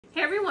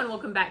Hey everyone,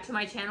 welcome back to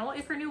my channel.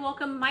 If you're new,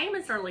 welcome. My name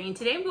is Darlene.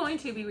 Today I'm going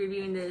to be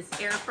reviewing this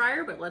air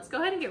fryer, but let's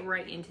go ahead and get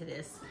right into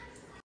this.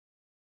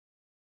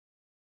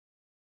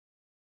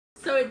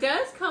 So it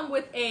does come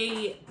with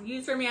a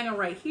user manual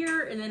right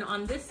here, and then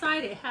on this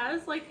side it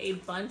has like a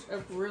bunch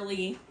of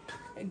really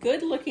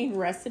good looking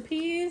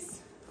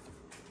recipes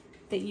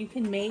that you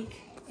can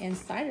make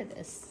inside of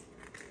this.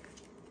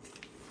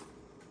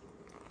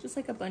 Just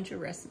like a bunch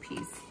of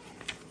recipes.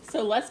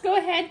 So let's go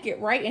ahead,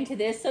 get right into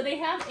this. So they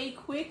have a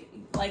quick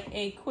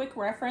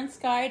reference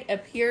guide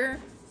up here.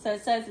 So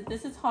it says that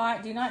this is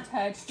hot, do not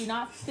touch, do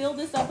not fill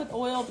this up with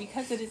oil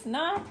because it is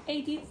not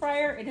a deep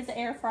fryer, it is an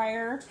air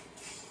fryer.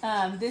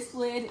 This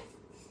lid,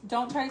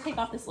 don't try to take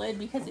off this lid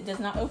because it does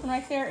not open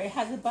right there. It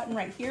has a button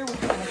right here which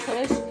you're gonna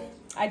push.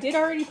 I did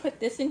already put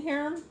this in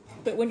here,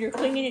 but when you're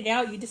cleaning it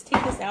out, you just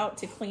take this out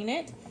to clean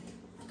it.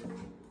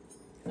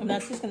 And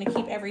that's just gonna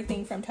keep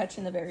everything from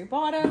touching the very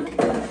bottom.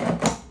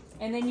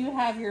 And then you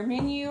have your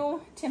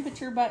menu,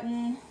 temperature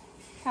button,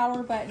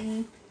 power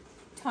button,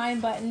 time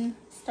button,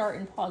 start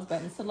and pause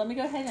button. So let me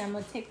go ahead and I'm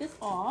gonna take this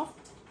off.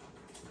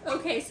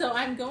 Okay, so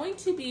I'm going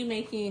to be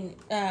making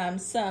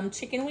some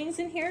chicken wings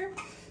in here.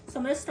 So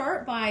I'm gonna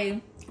start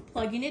by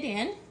plugging it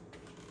in.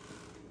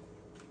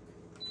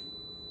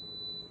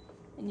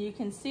 And you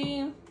can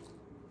see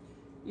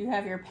you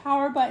have your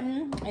power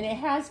button and it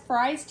has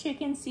fries,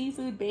 chicken,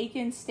 seafood,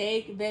 bacon,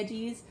 steak,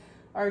 veggies,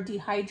 or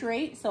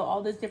dehydrate. So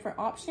all those different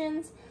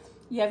options.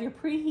 You have your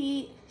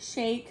preheat,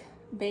 shake,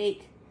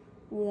 bake,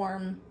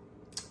 warm,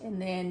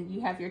 and then you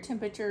have your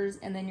temperatures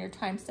and then your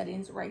time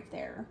settings right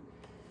there.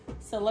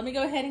 So let me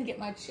go ahead and get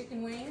my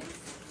chicken wings.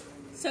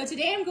 So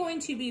today I'm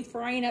going to be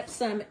frying up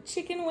some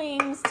chicken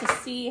wings to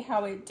see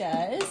how it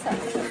does. I'm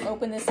just gonna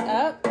open this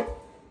up.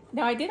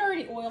 Now I did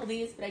already oil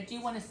these, but I do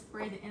want to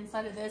spray the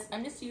inside of this.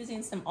 I'm just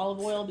using some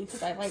olive oil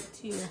because I like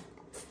to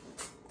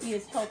be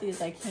as healthy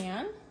as I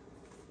can.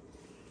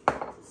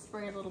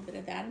 Spray a little bit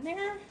of that in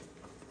there.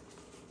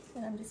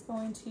 And I'm just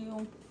going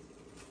to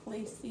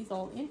place these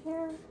all in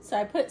here. So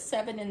I put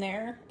 7 in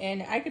there,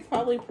 and I could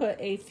probably put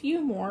a few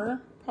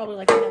more, probably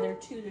like another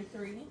 2 to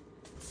 3.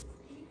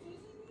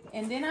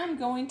 And then I'm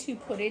going to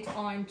put it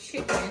on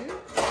chicken,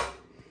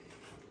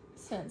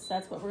 since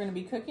that's what we're gonna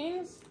be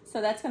cooking.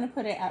 So that's gonna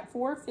put it at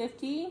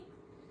 450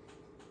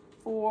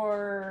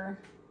 for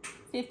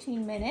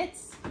 15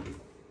 minutes.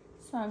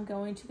 So I'm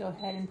going to go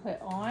ahead and put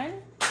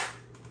on,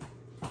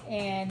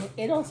 and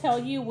it'll tell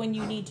you when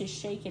you need to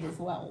shake it as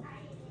well.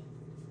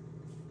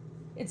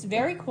 It's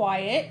very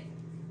quiet,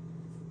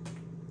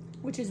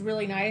 which is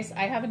really nice.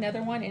 I have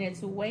another one and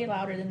it's way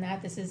louder than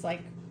that. This is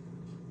like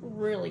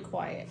really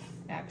quiet,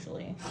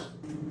 actually.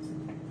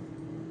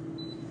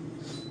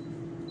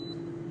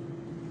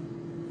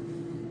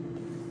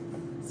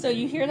 So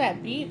you hear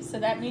that beep, so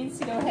that means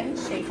to go ahead and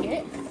shake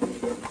it.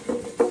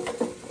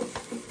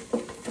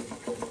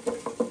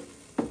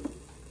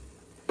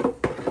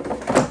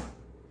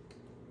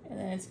 And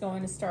then it's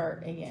going to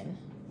start again.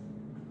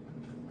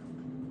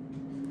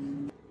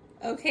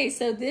 Okay,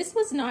 so this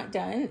was not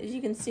done. As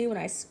you can see, when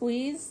I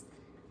squeeze,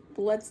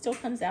 blood still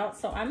comes out.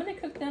 So I'm gonna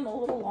cook them a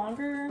little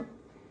longer.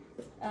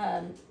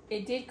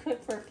 It did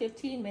cook for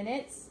 15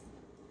 minutes,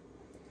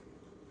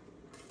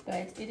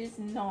 but it is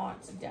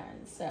not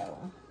done. So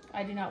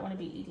I do not want to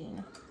be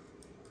eating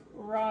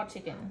raw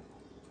chicken.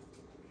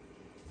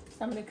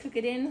 So I'm gonna cook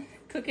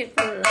it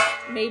for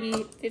maybe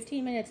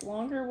 15 minutes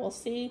longer. We'll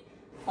see.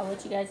 I'll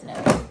let you guys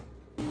know.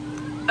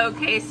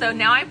 Okay, so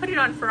now I put it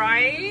on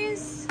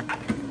fries.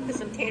 Put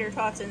some tater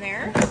tots in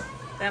there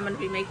that I'm going to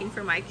be making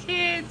for my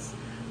kids.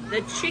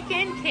 The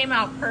chicken came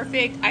out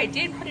perfect. I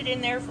did put it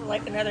in there for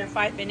like another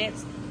 5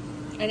 minutes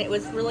and it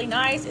was really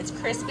nice. It's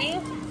crispy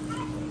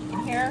in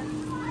here.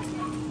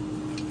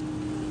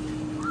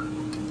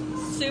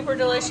 Super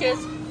delicious.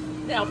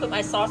 Then I'll put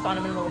my sauce on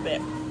them in a little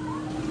bit.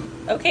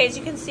 Okay, as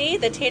you can see,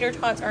 the tater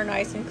tots are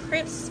nice and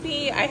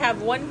crispy. I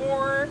have one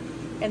more,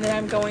 and then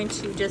I'm going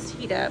to just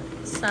heat up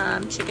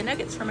some chicken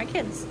nuggets for my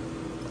kids.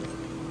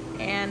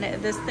 And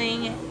this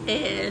thing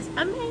is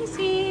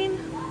amazing.